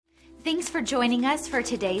Thanks for joining us for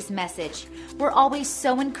today's message. We're always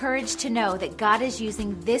so encouraged to know that God is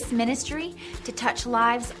using this ministry to touch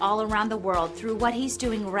lives all around the world through what He's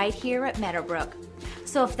doing right here at Meadowbrook.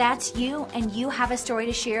 So if that's you and you have a story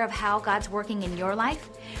to share of how God's working in your life,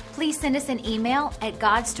 please send us an email at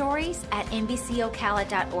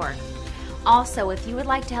godstories@nbcocala.org. Also, if you would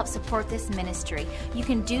like to help support this ministry, you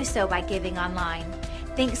can do so by giving online.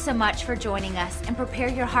 Thanks so much for joining us, and prepare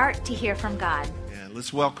your heart to hear from God. Yeah,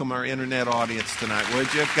 let's welcome our internet audience tonight,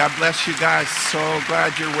 would you? God bless you guys. So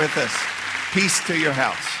glad you're with us. Peace to your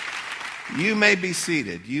house. You may be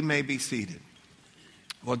seated. You may be seated.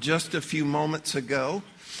 Well, just a few moments ago,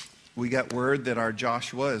 we got word that our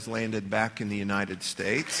Joshua has landed back in the United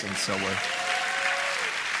States, and so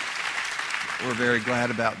we're very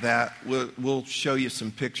glad about that. We'll show you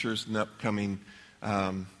some pictures in the upcoming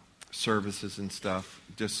services and stuff.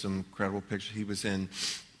 Just some incredible pictures. He was in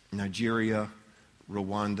Nigeria,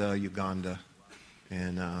 Rwanda, Uganda,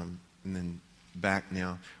 and then back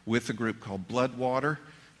now with a group called Bloodwater,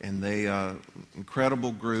 and they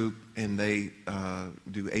incredible group, and they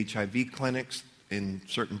do HIV clinics in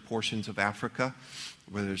certain portions of Africa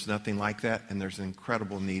where there's nothing like that, and there's an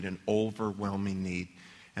incredible need, an overwhelming need.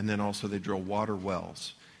 And then also they drill water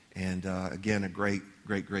wells. And again, a great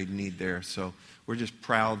need there. So we're just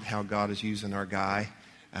proud how God is using our guy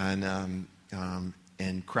and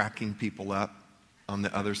cracking people up on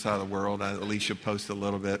the other side of the world. Alicia posted a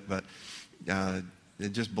little bit, but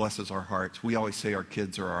it just blesses our hearts. We always say our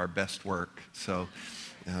kids are our best work. So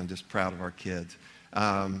I'm just proud of our kids.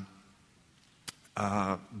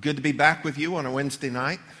 Good to be back with you on a Wednesday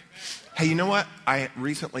night. Hey, you know what? I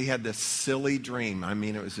recently had this silly dream. I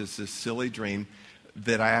mean, it was just this silly dream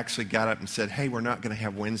that I actually got up and said, hey, we're not going to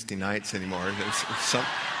have Wednesday nights anymore.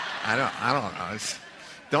 I don't know.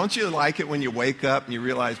 Don't you like it when you wake up and you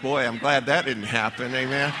realize, boy, I'm glad that didn't happen,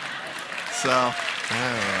 amen? So, I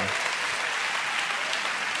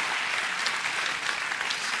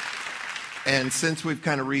don't know. And since we've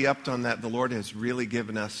kind of re-upped on that, the Lord has really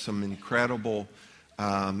given us some incredible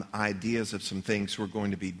ideas of some things we're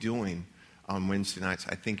going to be doing on Wednesday nights.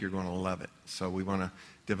 I think you're going to love it. So we want to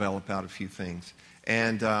develop out a few things.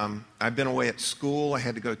 And I've been away at school. I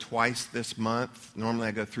had to go twice this month. Normally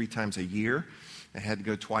I go 3 times a year. I had to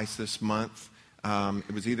go twice this month.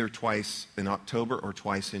 It was either twice in October or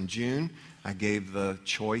twice in June. I gave the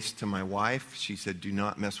choice to my wife. She said, do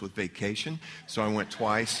not mess with vacation. So I went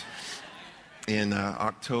twice in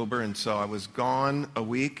October, and so I was gone a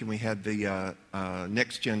week, and we had the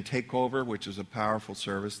Next Gen Takeover, which was a powerful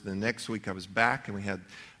service. The next week I was back, and we had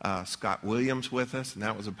Scott Williams with us, and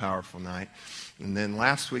that was a powerful night. And then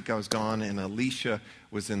last week I was gone, and Alicia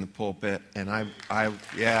was in the pulpit, and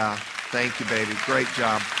yeah, thank you, baby, great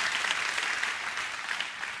job.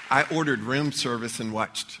 I ordered room service and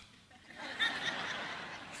watched,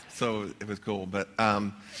 so it was cool. But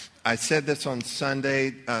I said this on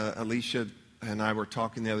Sunday. Alicia and I were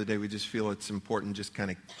talking the other day. We just feel it's important just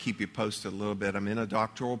kind of keep you posted a little bit. I'm in a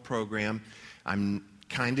doctoral program. I'm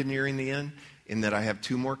kind of nearing the end in that I have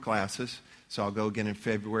 2 more classes. So I'll go again in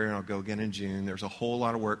February and I'll go again in June. There's a whole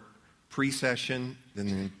lot of work pre-session,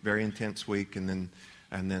 then a very intense week, and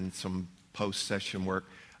then some post-session work.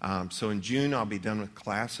 So in June I'll be done with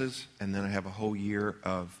classes, and then I have a whole year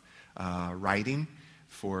of writing,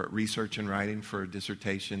 for research and writing for a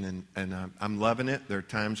dissertation, and I'm loving it. There are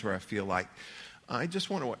times where I feel like I just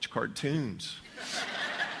want to watch cartoons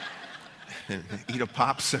and eat a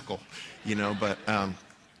popsicle, but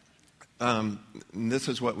this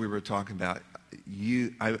is what we were talking about.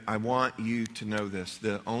 I want you to know this.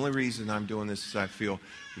 The only reason I'm doing this is I feel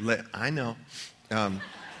God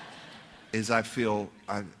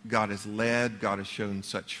has led, God has shown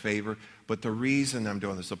such favor, but the reason I'm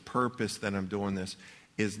doing this, the purpose that I'm doing this,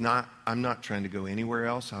 is not, I'm not trying to go anywhere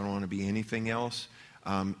else. I don't want to be anything else.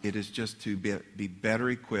 It is just to be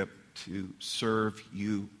better equipped to serve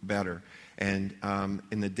you better. And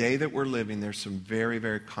in the day that we're living, there's some very,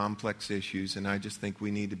 very complex issues, and I just think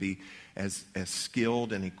we need to be as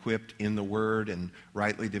skilled and equipped in the Word and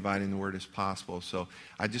rightly dividing the Word as possible. So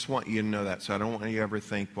I just want you to know that. So I don't want you to ever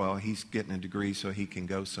think, well, he's getting a degree so he can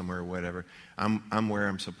go somewhere or whatever. I'm where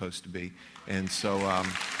I'm supposed to be. And so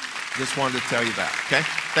just wanted to tell you that, okay?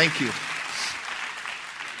 Thank you.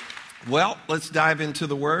 Well, let's dive into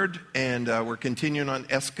the Word, and we're continuing on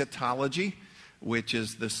eschatology, which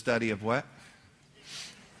is the study of what?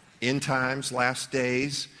 End times, last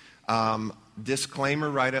days. Disclaimer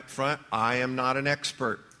right up front, I am not an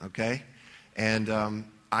expert, okay? And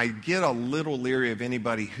I get a little leery of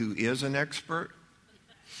anybody who is an expert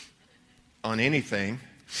on anything,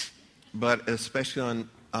 but especially on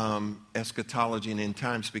eschatology and end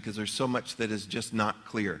times because there's so much that is just not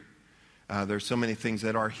clear. There's so many things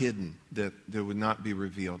that are hidden that would not be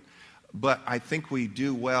revealed. But I think we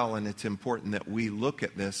do well, and it's important that we look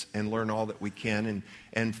at this and learn all that we can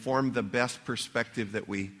and form the best perspective that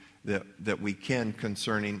we can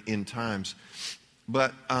concerning end times.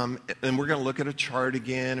 But and we're going to look at a chart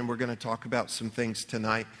again, and we're going to talk about some things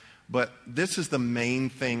tonight. But this is the main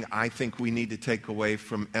thing I think we need to take away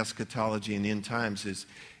from eschatology and end times is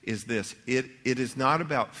this. It is not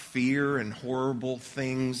about fear and horrible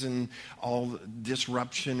things and all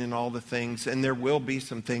disruption and all the things. And there will be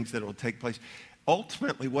some things that will take place.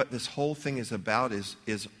 Ultimately, what this whole thing is about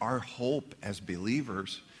is our hope as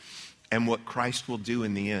believers and what Christ will do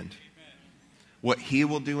in the end. What he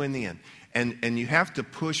will do in the end. And you have to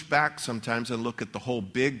push back sometimes and look at the whole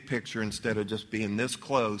big picture instead of just being this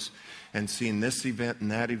close and seeing this event and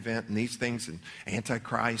that event and these things and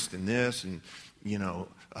Antichrist and this and,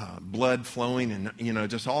 blood flowing and,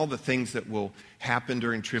 just all the things that will happen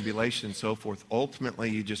during tribulation and so forth. Ultimately,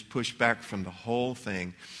 you just push back from the whole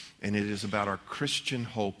thing. And it is about our Christian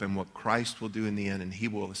hope and what Christ will do in the end. And he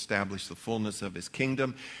will establish the fullness of his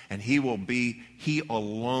kingdom. And he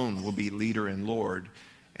alone will be leader and Lord.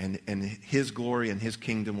 And his glory and his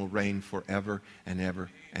kingdom will reign forever and ever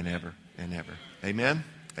and ever and ever. Amen?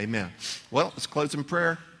 Amen. Well, let's close in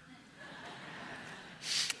prayer.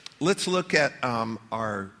 Let's look at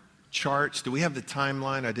our charts. Do we have the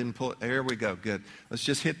timeline? I didn't pull it. There we go. Good. Let's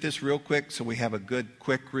just hit this real quick so we have a good,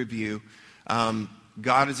 quick review.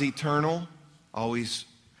 God is eternal, always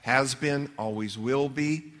has been, always will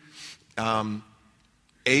be.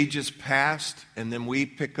 Ages past, and then we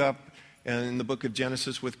pick up in the book of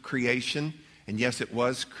Genesis with creation. And yes, it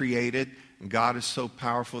was created. And God is so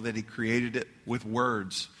powerful that he created it with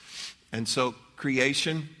words. And so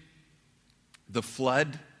creation, the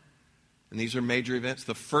flood, and these are major events.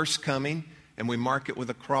 The first coming, and we mark it with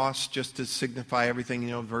a cross just to signify everything,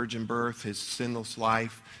 virgin birth, his sinless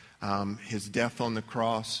life, his death on the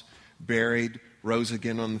cross, buried, rose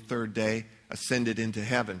again on the third day, ascended into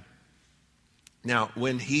heaven. Now,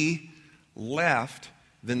 when he left,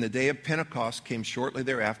 then the day of Pentecost came shortly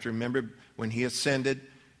thereafter. Remember when he ascended,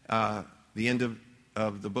 the end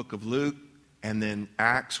of the book of Luke, and then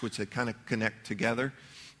Acts, which they kind of connect together.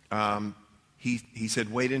 He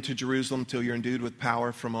said, wait into Jerusalem till you're endued with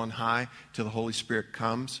power from on high, till the Holy Spirit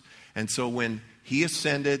comes. And so when he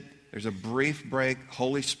ascended, there's a brief break,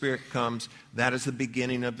 Holy Spirit comes. That is the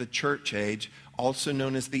beginning of the church age, also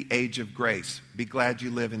known as the age of grace. Be glad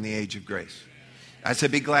you live in the age of grace. I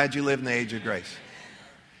said, be glad you live in the age of grace.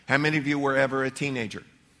 How many of you were ever a teenager?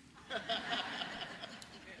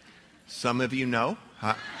 Some of you know.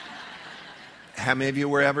 How many of you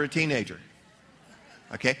were ever a teenager?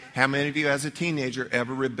 Okay. How many of you as a teenager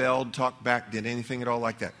ever rebelled, talked back, did anything at all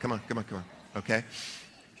like that? Come on. Okay.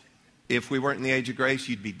 If we weren't in the age of grace,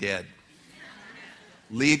 you'd be dead.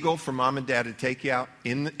 Legal for mom and dad to take you out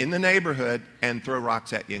in the neighborhood and throw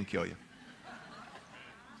rocks at you and kill you.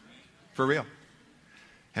 For real.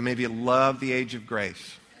 How many of you love the age of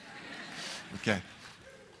grace? Okay.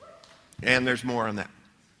 And there's more on that.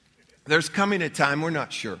 There's coming a time, we're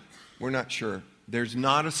not sure. There's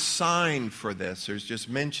not a sign for this. There's just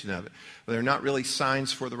mention of it. They're not really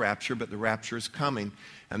signs for the rapture, but the rapture is coming.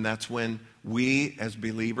 And that's when we, as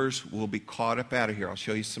believers, will be caught up out of here. I'll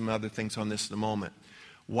show you some other things on this in a moment.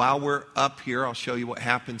 While we're up here, I'll show you what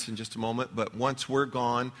happens in just a moment. But once we're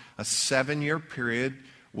gone, a 7-year period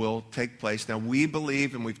will take place. Now, we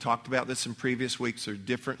believe, and we've talked about this in previous weeks, there are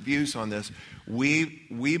different views on this. We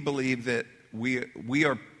believe that we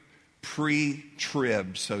are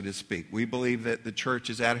pre-trib, so to speak. We believe that the church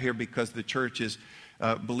is out of here because the church is,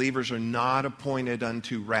 believers are not appointed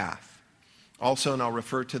unto wrath. Also, and I'll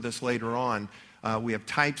refer to this later on, we have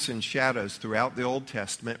types and shadows throughout the Old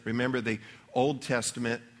Testament. Remember, the Old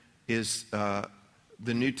Testament is the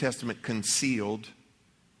New Testament concealed,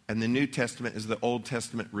 and the New Testament is the Old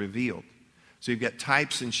Testament revealed. So you've got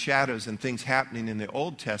types and shadows and things happening in the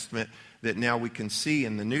Old Testament that now we can see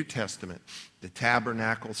in the New Testament. The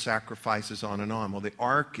tabernacle, sacrifices, on and on. Well, the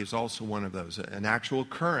ark is also one of those, an actual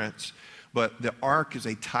occurrence, but the ark is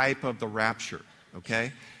a type of the rapture,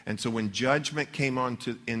 okay? And so when judgment came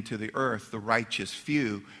into the earth, the righteous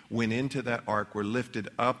few went into that ark, were lifted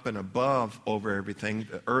up and above over everything.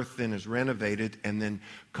 The earth then is renovated and then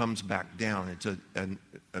comes back down. It's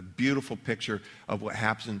a beautiful picture of what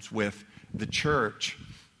happens with the church.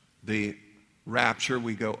 The rapture,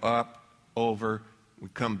 we go up, over, we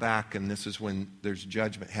come back, and this is when there's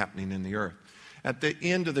judgment happening in the earth. At the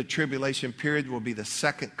end of the tribulation period will be the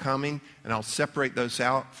second coming, and I'll separate those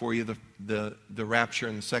out for you. The rapture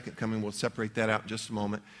and the second coming, we'll separate that out in just a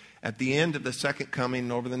moment. At the end of the second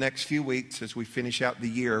coming, over the next few weeks, as we finish out the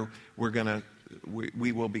year,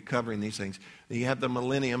 we will be covering these things. You have the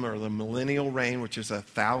millennium, or the millennial reign, which is a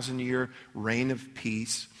 1,000-year reign of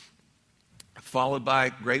peace, followed by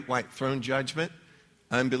great white throne judgment.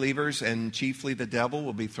 Unbelievers, and chiefly the devil,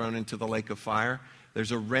 will be thrown into the lake of fire.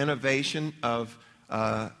 There's a renovation of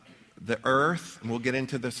the earth, and we'll get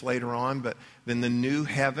into this later on, but then the new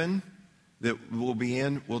heaven that we'll be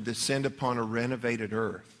in will descend upon a renovated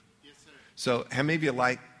earth. Yes, sir. So how many of you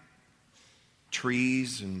like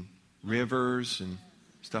trees and rivers and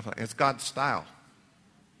stuff like that? It's God's style.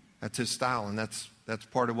 That's his style, and that's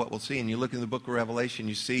part of what we'll see. And you look in the book of Revelation,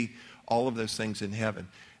 you see all of those things in heaven.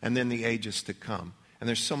 And then the ages to come. And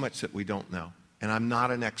there's so much that we don't know. And I'm not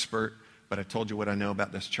an expert, but I told you what I know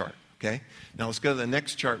about this chart, okay? Now let's go to the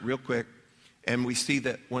next chart real quick. And we see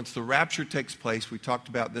that once the rapture takes place, we talked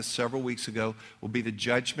about this several weeks ago, will be the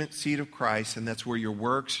judgment seat of Christ, and that's where your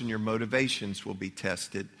works and your motivations will be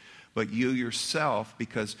tested. But you yourself,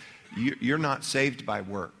 because you're not saved by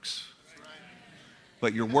works,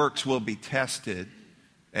 but your works will be tested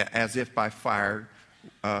as if by fire,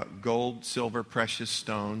 gold, silver, precious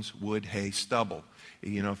stones, wood, hay, stubble.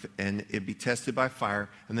 And it'd be tested by fire,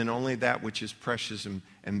 and then only that which is precious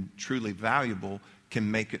and truly valuable can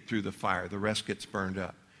make it through the fire. The rest gets burned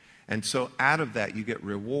up. And so out of that you get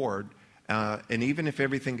reward, and even if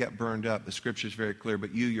everything got burned up, the scripture is very clear,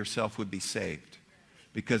 but you yourself would be saved,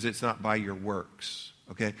 because it's not by your works,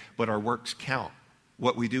 okay? But our works count.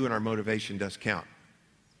 What we do in our motivation does count,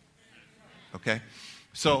 okay?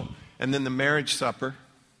 So, and then the marriage supper,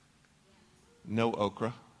 no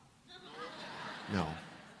okra. No.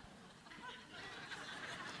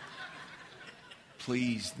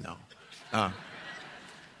 Please, no.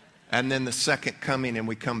 And then the second coming, and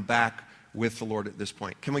we come back with the Lord at this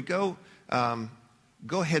point. Can we go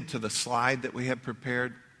ahead to the slide that we have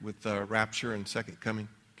prepared with the rapture and second coming?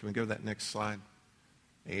 Can we go to that next slide?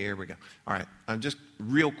 Here we go. All right. I'm just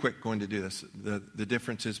real quick going to do this, the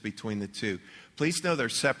differences between the two. Please know they're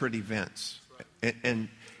separate events. And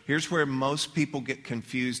here's where most people get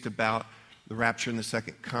confused about the rapture and the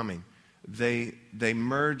second coming. They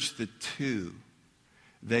merge the two.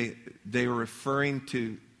 They are referring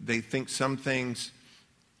to, they think some things,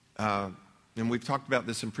 and we've talked about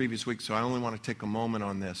this in previous weeks, so I only want to take a moment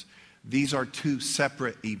on this. These are two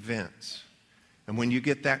separate events. And when you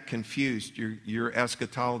get that confused, your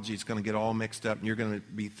eschatology is going to get all mixed up, and you're going to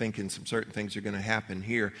be thinking some certain things are going to happen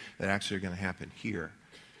here that actually are going to happen here.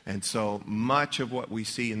 And so much of what we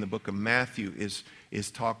see in the book of Matthew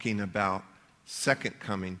is talking about second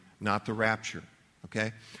coming, not the rapture.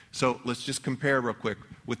 Okay? So let's just compare real quick.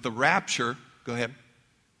 With the rapture, go ahead.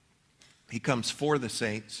 He comes for the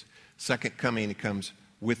saints. Second coming, he comes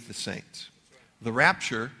with the saints. The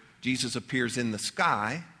rapture, Jesus appears in the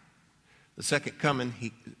sky. The second coming,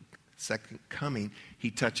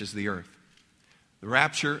 he touches the earth. The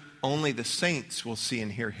rapture, only the saints will see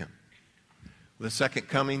and hear him. The second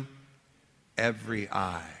coming, every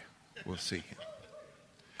eye will see him.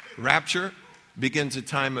 Rapture begins a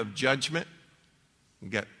time of judgment. We've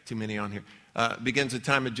got too many on here. Begins a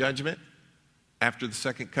time of judgment. After the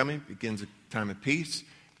second coming, begins a time of peace.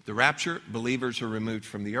 The rapture, believers are removed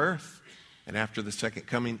from the earth. And after the second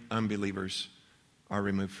coming, unbelievers are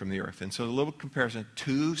removed from the earth. And so a little comparison,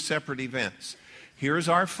 two separate events. Here's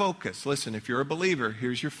our focus. Listen, if you're a believer,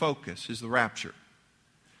 here's your focus, is the rapture.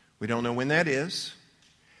 We don't know when that is.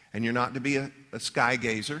 And you're not to be a sky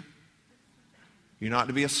gazer. You're not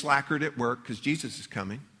to be a slackard at work, because Jesus is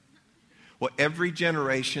coming. Well, every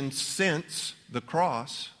generation since the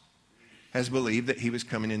cross has believed that he was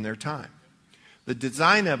coming in their time. The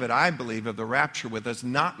design of it, I believe, of the rapture, with us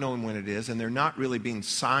not knowing when it is, and there not really being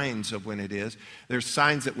signs of when it is. There's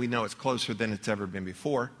signs that we know it's closer than it's ever been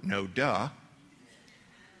before. No duh.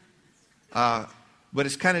 But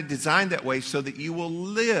it's kind of designed that way so that you will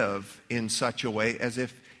live in such a way as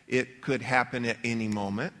if it could happen at any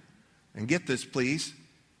moment. And get this, please,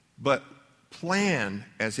 but plan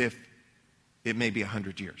as if it may be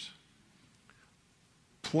 100 years.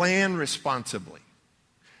 Plan responsibly.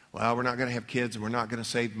 Well, we're not going to have kids, and we're not going to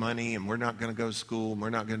save money, and we're not going to go to school, and we're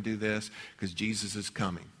not going to do this because Jesus is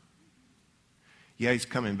coming. Yeah, he's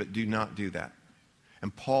coming, but do not do that.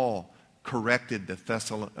 And Paul corrected the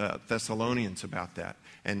Thessalonians about that,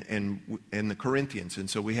 and the Corinthians, and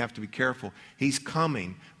so we have to be careful. He's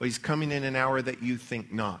coming, but he's coming in an hour that you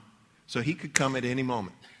think not. So he could come at any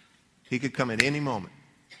moment. He could come at any moment.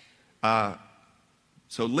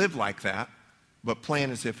 So live like that, but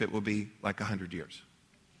plan as if it will be like 100 years.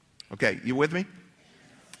 Okay, you with me?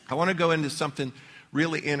 I want to go into something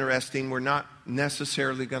really interesting. We're not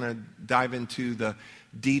necessarily going to dive into the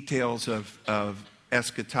details of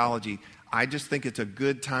eschatology. I just think it's a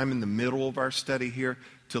good time in the middle of our study here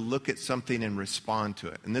to look at something and respond to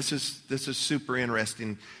it. And this is super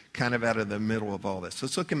interesting, kind of out of the middle of all this.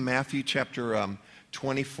 Let's look in Matthew chapter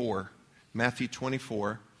 24. Matthew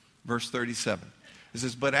 24, verse 37. It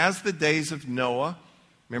says, "But as the days of Noah,"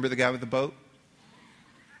 remember the guy with the boat?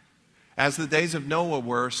 "As the days of Noah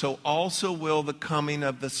were, so also will the coming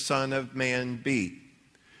of the Son of Man be."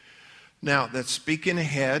 Now, that's speaking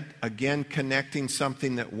ahead, again, connecting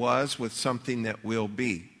something that was with something that will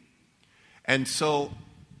be. And so,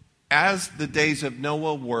 as the days of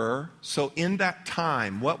Noah were, so in that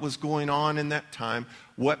time, what was going on in that time,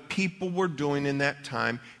 what people were doing in that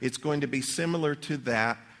time, it's going to be similar to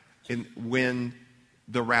that when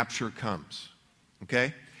the rapture comes.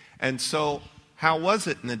 Okay? And so, how was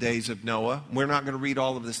it in the days of Noah? We're not going to read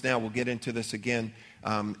all of this now. We'll get into this again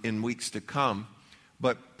in weeks to come.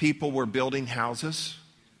 But people were building houses.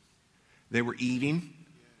 They were eating.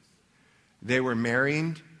 They were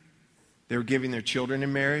marrying. They were giving their children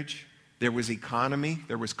in marriage. There was economy.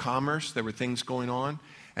 There was commerce. There were things going on.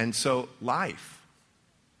 And so life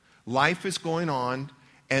is going on.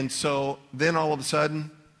 And so then all of a sudden,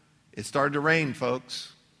 it started to rain,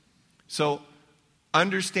 folks. So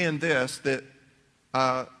understand this, that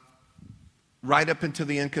right up until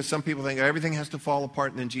the end, because some people think everything has to fall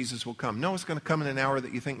apart and then Jesus will come. No, it's going to come in an hour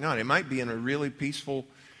that you think not. It might be in a really peaceful,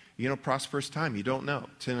 prosperous time. You don't know.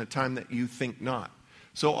 It's in a time that you think not.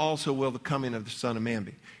 So also will the coming of the Son of Man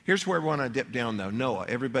be. Here's where we want to dip down, though. Noah.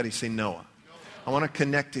 Everybody say Noah. I want to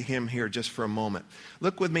connect to him here just for a moment.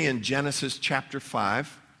 Look with me in Genesis chapter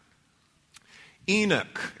 5.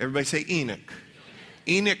 Enoch. Everybody say Enoch.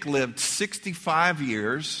 Enoch lived 65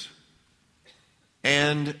 years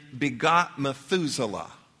and begot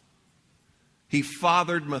Methuselah. He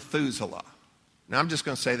fathered Methuselah. Now, I'm just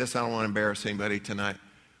going to say this. I don't want to embarrass anybody tonight.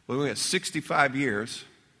 But we got 65 years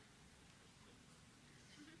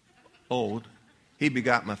old. He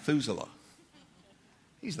begot Methuselah.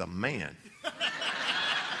 He's the man. Just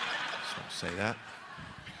want to say that.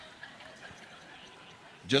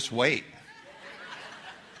 Just wait.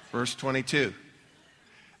 Verse 22.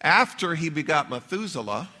 After he begot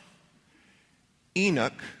Methuselah,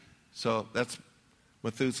 Enoch, so that's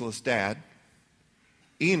Methuselah's dad,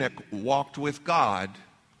 Enoch walked with God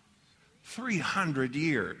 300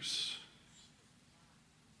 years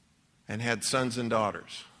and had sons and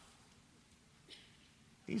daughters.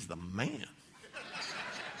 He's the man.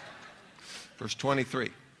 Verse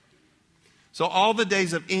 23. So all the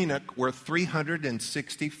days of Enoch were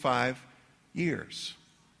 365 years.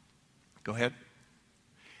 Go ahead.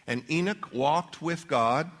 And Enoch walked with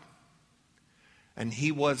God, and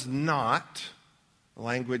he was not, the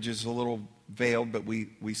language is a little veiled, but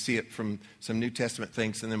we see it from some New Testament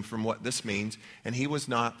things and then from what this means. And he was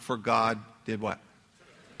not, for God did what?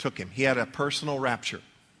 Took him. He had a personal rapture.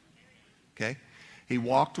 Okay? He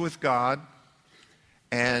walked with God,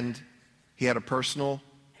 and he had a personal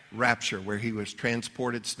rapture where he was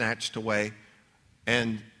transported, snatched away.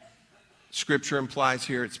 And Scripture implies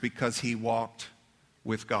here it's because he walked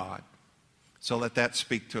with God. So let that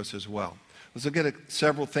speak to us as well. Let's look at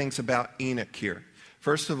several things about Enoch here.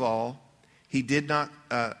 First of all, he did not,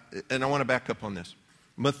 and I want to back up on this.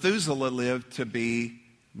 Methuselah lived to be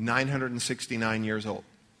 969 years old.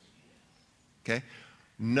 Okay?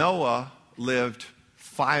 Noah lived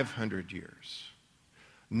 500 years.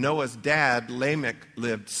 Noah's dad, Lamech,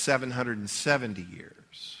 lived 770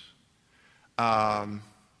 years.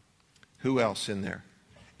 Who else in there?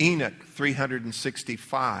 Enoch,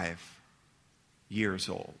 365 years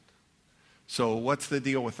old. So what's the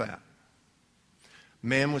deal with that?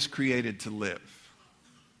 Man was created to live.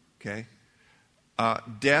 Okay?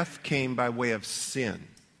 Death came by way of sin.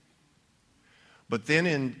 But then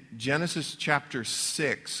in Genesis chapter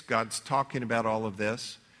 6, God's talking about all of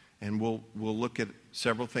this, and we'll look at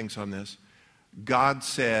several things on this. God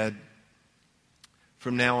said,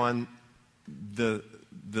 from now on, the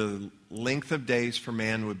length of days for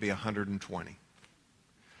man would be 120.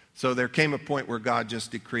 So there came a point where God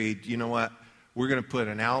just decreed, you know what? We're going to put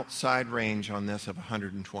an outside range on this of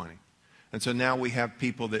 120. And so now we have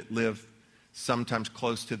people that live sometimes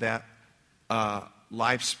close to that.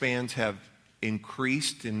 Lifespans have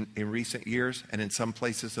increased in recent years, and in some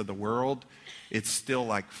places of the world, it's still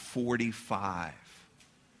like 45.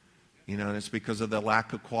 And it's because of the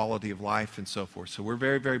lack of quality of life and so forth. So we're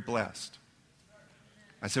very, very blessed.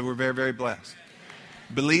 I said we're very, very blessed.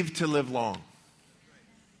 Believed to live long.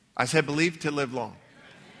 I said believe to live long.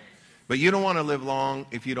 But you don't want to live long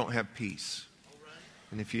if you don't have peace.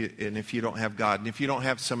 And if you don't have God. And if you don't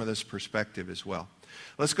have some of this perspective as well.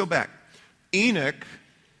 Let's go back. Enoch,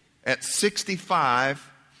 at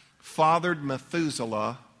 65, fathered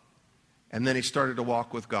Methuselah. And then he started to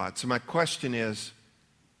walk with God. So my question is,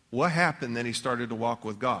 what happened that he started to walk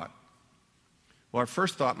with God? Well, our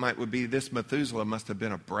first thought would be this Methuselah must have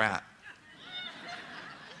been a brat.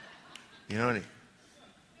 You know,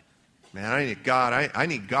 man, I need God. I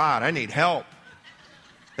need God. I need help.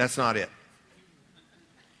 That's not it.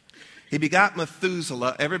 He begot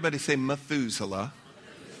Methuselah. Everybody say Methuselah.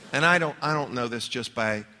 And I don't know this just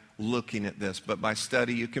by looking at this, but by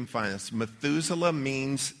study you can find this. Methuselah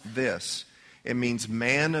means this. It means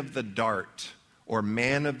man of the dart or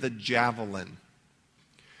man of the javelin.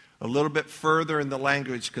 A little bit further in the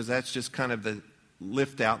language, because that's just kind of the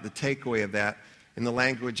lift out, the takeaway of that. In the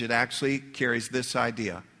language, it actually carries this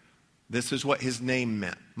idea. This is what his name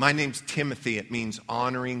meant. My name's Timothy. It means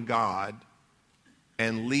honoring God.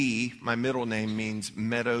 And Lee, my middle name, means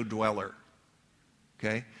meadow dweller.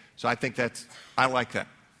 Okay? So I think I like that.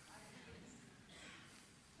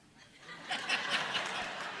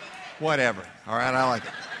 Whatever. All right, I like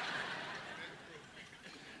it.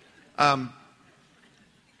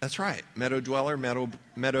 That's right. Meadow dweller,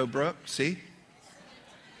 meadow brook. See?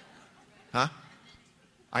 Huh?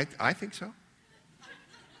 I think so.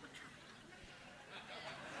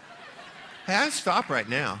 Hey, I stop right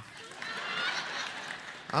now.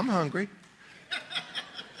 I'm hungry.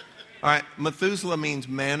 All right, Methuselah means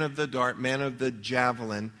man of the dart, man of the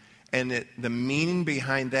javelin. And the meaning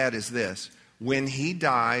behind that is this. When he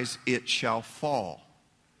dies, it shall fall.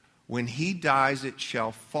 When he dies, it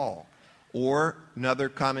shall fall. Or another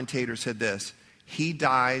commentator said this. He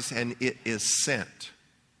dies and it is sent.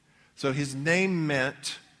 So his name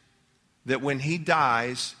meant that when he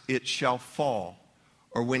dies, it shall fall.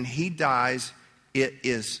 Or when he dies, it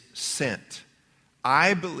is sent.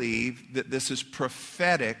 I believe that this is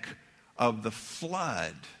prophetic of the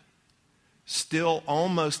flood. Still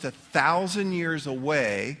almost 1,000 years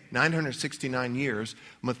away, 969 years,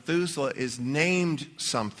 Methuselah is named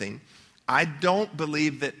something. I don't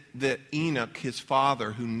believe that Enoch, his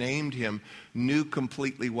father, who named him, knew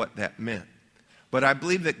completely what that meant. But I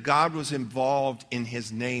believe that God was involved in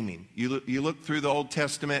his naming. You look through the Old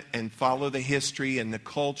Testament and follow the history and the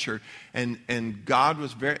culture, and God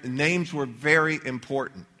was names were very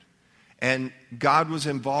important. And God was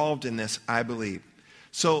involved in this, I believe.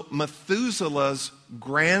 So Methuselah's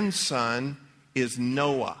grandson is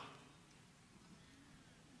Noah.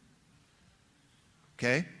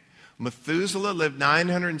 Okay? Methuselah lived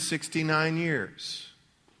 969 years.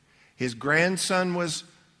 His grandson was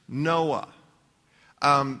Noah.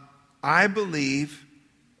 I believe,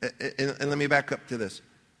 and let me back up to this.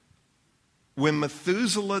 When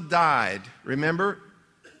Methuselah died, remember,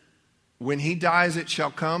 when he dies it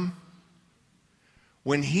shall come.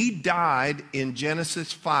 When he died in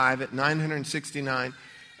Genesis 5 at 969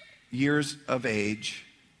 years of age,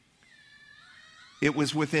 it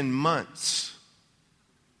was within months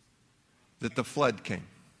that the flood came.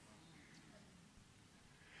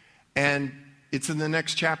 And it's in the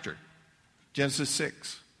next chapter, Genesis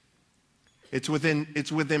 6. It's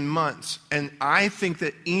within months. And I think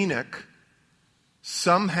that Enoch,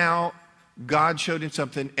 somehow God showed him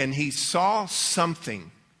something, and he saw something.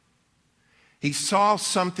 He saw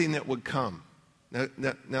something that would come.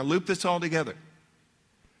 Now loop this all together.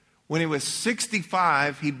 When he was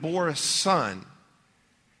 65, he bore a son,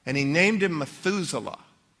 and he named him Methuselah.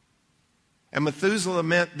 And Methuselah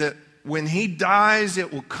meant that when he dies,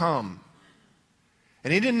 it will come.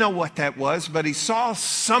 And he didn't know what that was, but he saw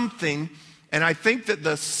something, and I think that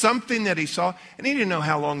the something that he saw, and he didn't know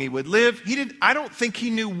how long he would live. I don't think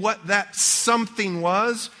he knew what that something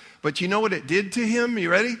was, but you know what it did to him?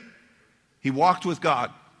 You ready? He walked with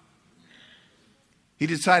God. He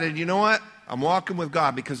decided, you know what? I'm walking with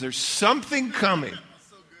God because there's something coming.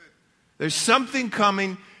 There's something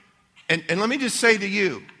coming. And let me just say to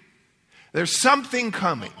you, there's something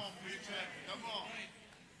coming.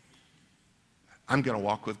 I'm going to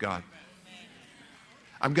walk with God.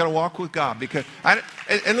 I'm going to walk with God because,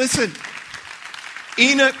 and listen,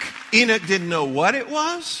 Enoch didn't know what it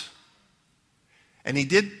was, and he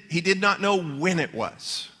did not know when it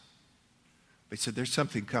was. But he said, there's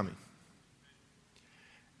something coming.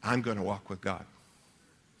 I'm going to walk with God.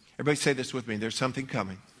 Everybody say this with me. There's something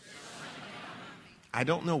coming. I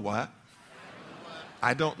don't know what.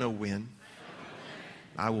 I don't know when.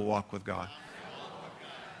 I will walk with God.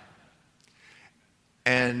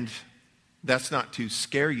 And that's not to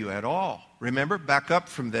scare you at all. Remember, back up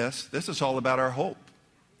from this. This is all about our hope.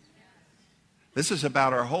 This is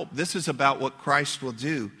about our hope. This is about what Christ will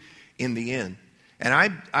do in the end. And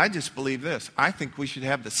I just believe this. I think we should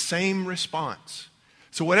have the same response.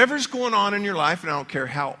 So whatever's going on in your life, and I don't care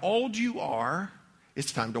how old you are,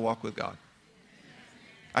 it's time to walk with God.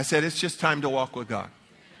 I said it's just time to walk with God.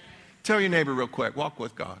 Tell your neighbor real quick, walk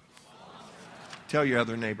with God. Tell your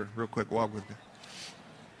other neighbor real quick, walk with God.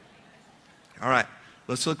 All right,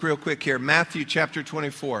 let's look real quick here. Matthew chapter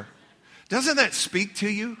 24. Doesn't that speak to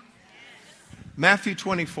you? Matthew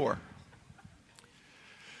 24.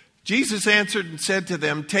 Jesus answered and said to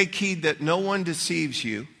them, take heed that no one deceives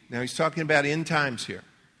you. Now he's talking about end times here.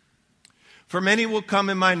 For many will come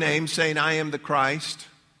in my name, saying, I am the Christ,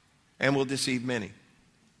 and will deceive many.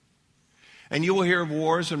 And you will hear of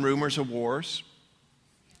wars and rumors of wars.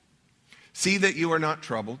 See that you are not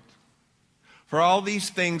troubled. For all these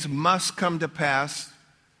things must come to pass,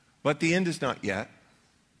 but the end is not yet.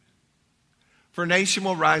 For nation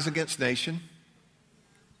will rise against nation,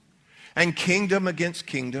 and kingdom against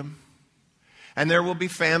kingdom. And there will be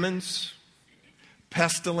famines,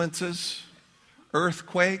 pestilences,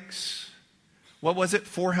 earthquakes. What was it?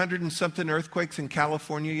 400 and something earthquakes in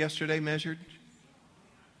California yesterday measured?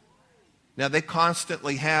 Now, they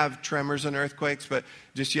constantly have tremors and earthquakes, but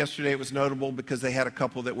just yesterday it was notable because they had a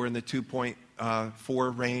couple that were in the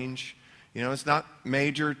 2.4 range. You know, it's not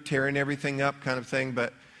major, tearing everything up kind of thing,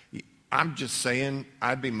 but I'm just saying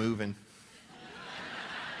I'd be moving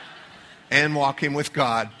and walking with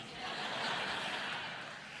God.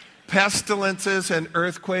 Pestilences and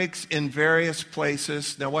earthquakes in various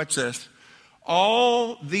places. Now watch this.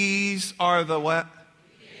 All these are the what?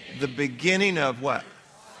 The beginning of what?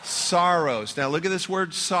 Sorrows. Now look at this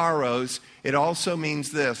word sorrows. It also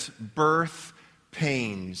means this. Birth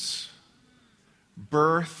pains.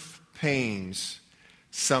 Birth pains.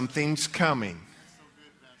 Something's coming.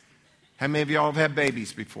 How many of y'all have had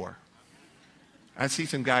babies before? I see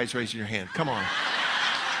some guys raising your hand. Come on.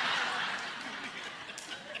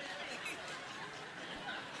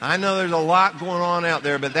 I know there's a lot going on out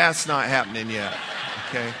there, but that's not happening yet.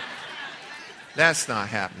 Okay? That's not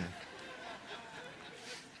happening.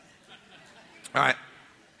 All right.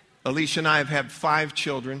 Alicia and I have had 5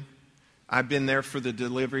 children. I've been there for the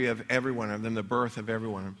delivery of every one of them, the birth of every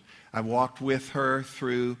one of them. I walked with her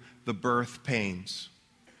through the birth pains.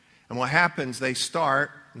 And what happens, they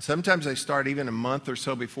start, and sometimes they start even a month or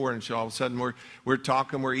so before, and all of a sudden we're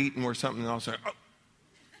talking, we're eating, we're something, and all of a sudden, oh.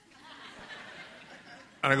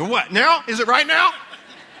 And I go, what, now? Is it right now?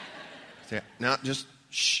 So, no, just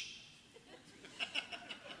shh.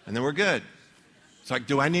 And then we're good. It's like,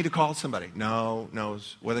 do I need to call somebody? No.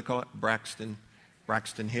 What do they call it? Braxton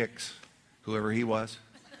Hicks, whoever he was.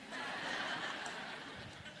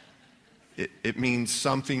 It means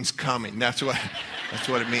something's coming. That's what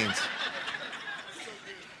it means.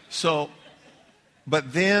 So,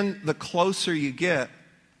 but then the closer you get,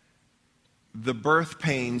 the birth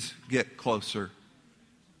pains get closer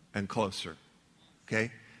and closer.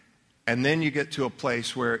 Okay? And then you get to a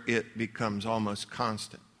place where it becomes almost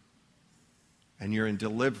constant. And you're in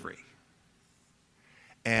delivery.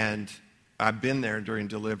 And I've been there during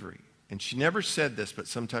delivery. And she never said this, but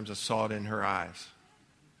sometimes I saw it in her eyes.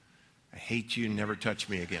 I hate you, never touch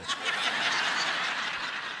me again.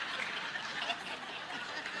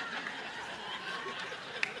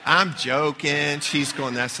 I'm joking. She's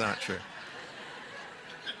going, that's not true.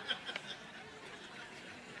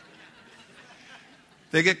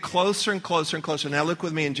 They get closer and closer and closer. Now look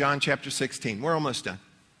with me in John chapter 16. We're almost done.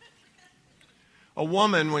 A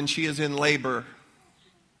woman, when she is in labor,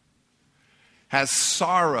 has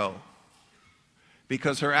sorrow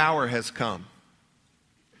because her hour has come.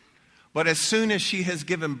 But as soon as she has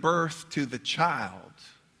given birth to the child,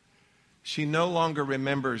 she no longer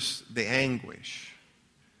remembers the anguish.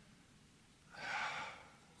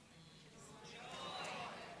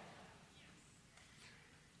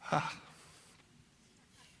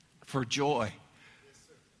 For joy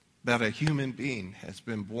that a human being has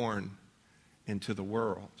been born into the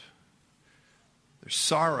world. There's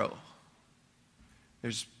sorrow.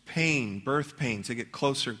 There's pain, birth pains. They get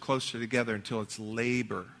closer and closer together until it's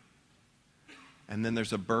labor. And then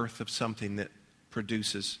there's a birth of something that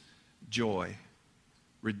produces joy.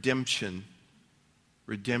 Redemption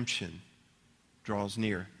draws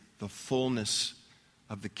near. The fullness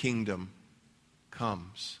of the kingdom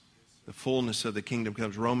comes. The fullness of the kingdom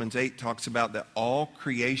comes. Romans 8 talks about that all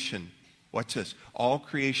creation, watch this, all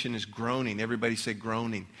creation is groaning. Everybody say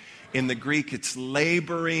groaning. In the Greek, it's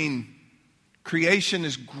laboring. Creation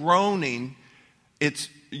is groaning. It's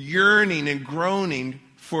yearning and groaning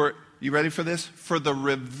for, you ready for this? For the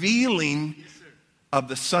revealing of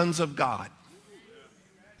the sons of God.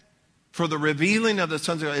 For the revealing of the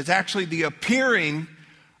sons of God. It's actually the appearing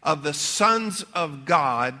of the sons of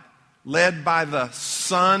God led by the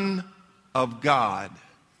Son of God.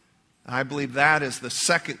 I believe that is the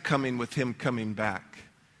second coming with him coming back.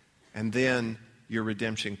 And then your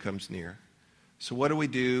redemption comes near. So what do we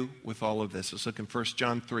do with all of this? Let's look in 1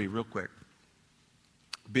 John 3 real quick.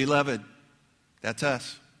 Beloved, that's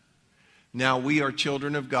us. Now we are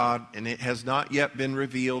children of God, and it has not yet been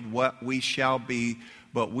revealed what we shall be.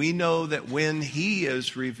 But we know that when he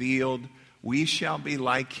is revealed, we shall be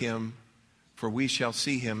like him, for we shall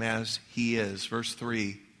see him as he is. Verse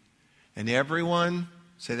 3. And everyone,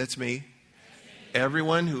 say that's me,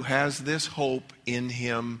 everyone who has this hope in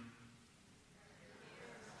him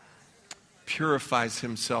purifies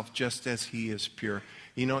himself just as he is pure.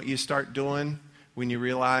 You know what you start doing when you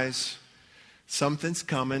realize something's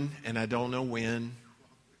coming and I don't know when,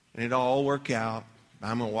 and it'll all work out.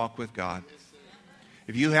 I'm going to walk with God.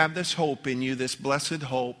 If you have this hope in you, this blessed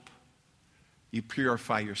hope, you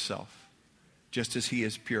purify yourself just as he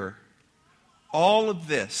is pure. All of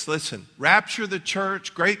this, listen, rapture of the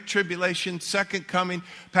church, great tribulation, second coming.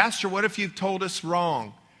 Pastor, what if you've told us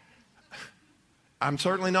wrong? I'm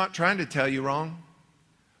certainly not trying to tell you wrong.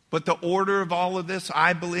 But the order of all of this,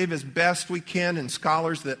 I believe, as best we can, and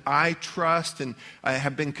scholars that I trust and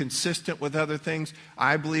have been consistent with other things,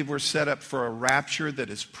 I believe we're set up for a rapture that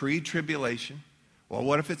is pre-tribulation. Well,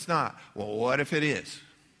 what if it's not? Well, what if it is?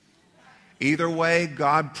 Either way,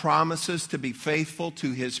 God promises to be faithful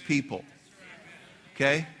to his people.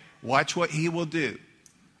 Okay? Watch what he will do.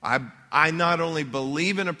 I not only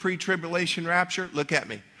believe in a pre-tribulation rapture, look at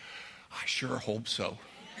me. I sure hope so.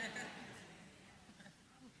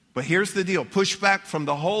 But here's the deal. Push back from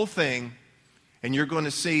the whole thing, and you're going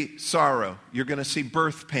to see sorrow. You're going to see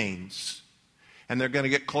birth pains. And they're going to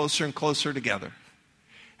get closer and closer together.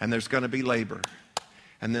 And there's going to be labor.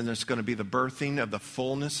 And then there's going to be the birthing of the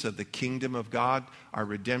fullness of the kingdom of God. Our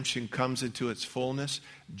redemption comes into its fullness.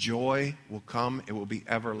 Joy will come. It will be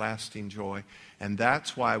everlasting joy. And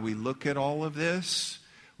that's why we look at all of this.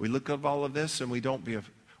 We look at all of this, and we're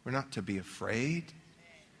not to be afraid.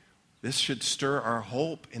 This should stir our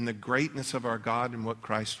hope in the greatness of our God and what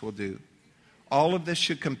Christ will do. All of this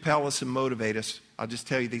should compel us and motivate us. I'll just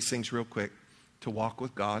tell you these things real quick. To walk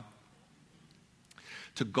with God.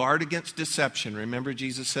 To guard against deception. Remember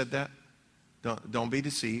Jesus said that? Don't be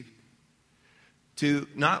deceived. To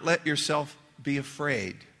not let yourself be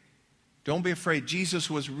afraid. Don't be afraid. Jesus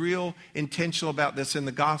was real intentional about this in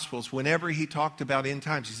the Gospels. Whenever he talked about end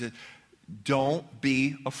times, he said, don't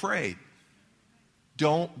be afraid.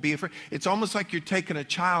 Don't be afraid. It's almost like you're taking a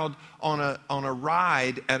child on a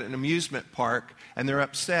ride at an amusement park and they're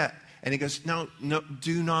upset. And he goes, no,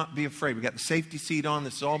 do not be afraid. We got the safety seat on.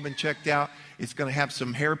 This has all been checked out. It's going to have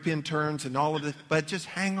some hairpin turns and all of this. But just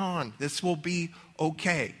hang on. This will be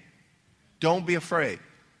okay. Don't be afraid.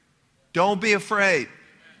 Don't be afraid.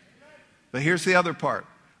 But here's the other part.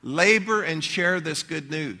 Labor and share this good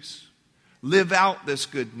news. Live out this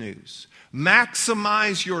good news.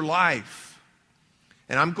 Maximize your life.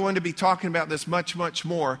 And I'm going to be talking about this much, much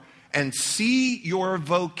more. And see your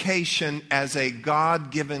vocation as a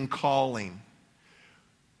God-given calling.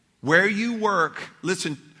 Where you work,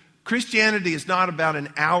 listen, Christianity is not about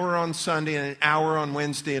an hour on Sunday and an hour on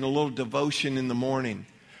Wednesday and a little devotion in the morning.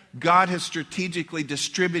 God has strategically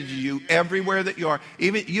distributed you everywhere that you are.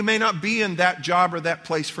 Even you may not be in that job or that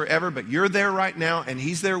place forever, but you're there right now and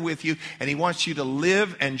he's there with you, and he wants you to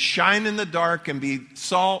live and shine in the dark and be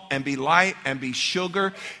salt and be light and be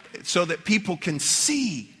sugar so that people can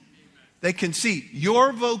see. They can see.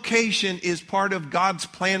 Your vocation is part of God's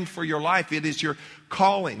plan for your life. It is your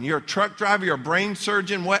calling. You're a truck driver, you're a brain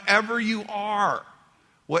surgeon, whatever you are.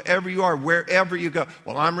 Whatever you are, wherever you go.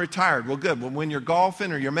 Well, I'm retired. Well, good. Well, when you're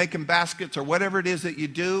golfing or you're making baskets or whatever it is that you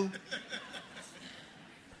do,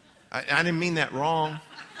 I didn't mean that wrong.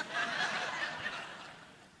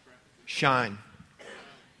 Shine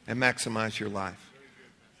and maximize your life.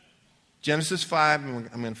 Genesis 5, and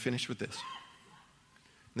I'm going to finish with this.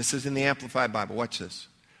 This is in the Amplified Bible. Watch this.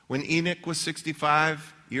 When Enoch was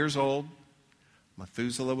 65 years old,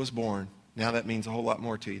 Methuselah was born. Now that means a whole lot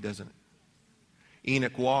more to you, doesn't it?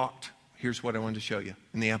 Enoch walked. Here's what I wanted to show you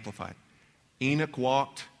in the Amplified. Enoch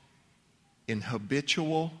walked in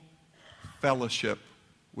habitual fellowship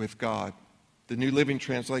with God. The New Living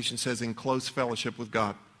Translation says in close fellowship with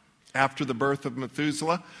God. After the birth of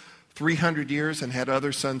Methuselah, 300 years, and had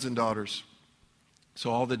other sons and daughters.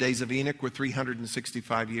 So all the days of Enoch were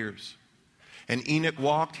 365 years. And Enoch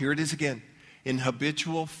walked, here it is again, in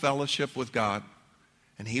habitual fellowship with God.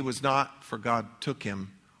 And he was not, for God took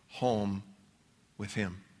him home with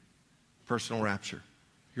him. Personal rapture.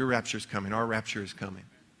 Your rapture is coming. Our rapture is coming.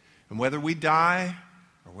 And whether we die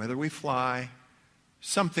or whether we fly,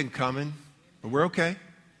 something coming, but we're okay.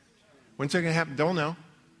 When's it going to happen? Don't know.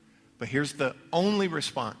 But here's the only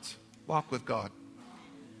response. Walk with God.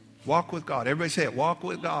 Walk with God. Everybody say it. Walk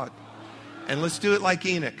with God. And let's do it like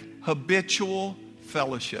Enoch. Habitual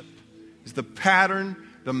fellowship is the pattern,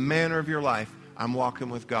 the manner of your life. I'm walking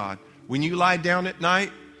with God. When you lie down at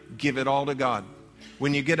night, give it all to God.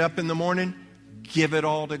 When you get up in the morning, give it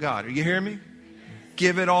all to God. Are you hearing me?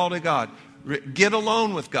 Give it all to God. Get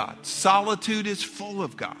alone with God. Solitude is full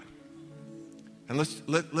of God. And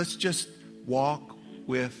let's just walk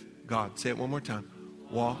with God. Say it one more time.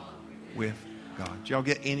 Walk with God. Did y'all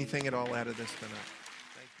get anything at all out of this tonight?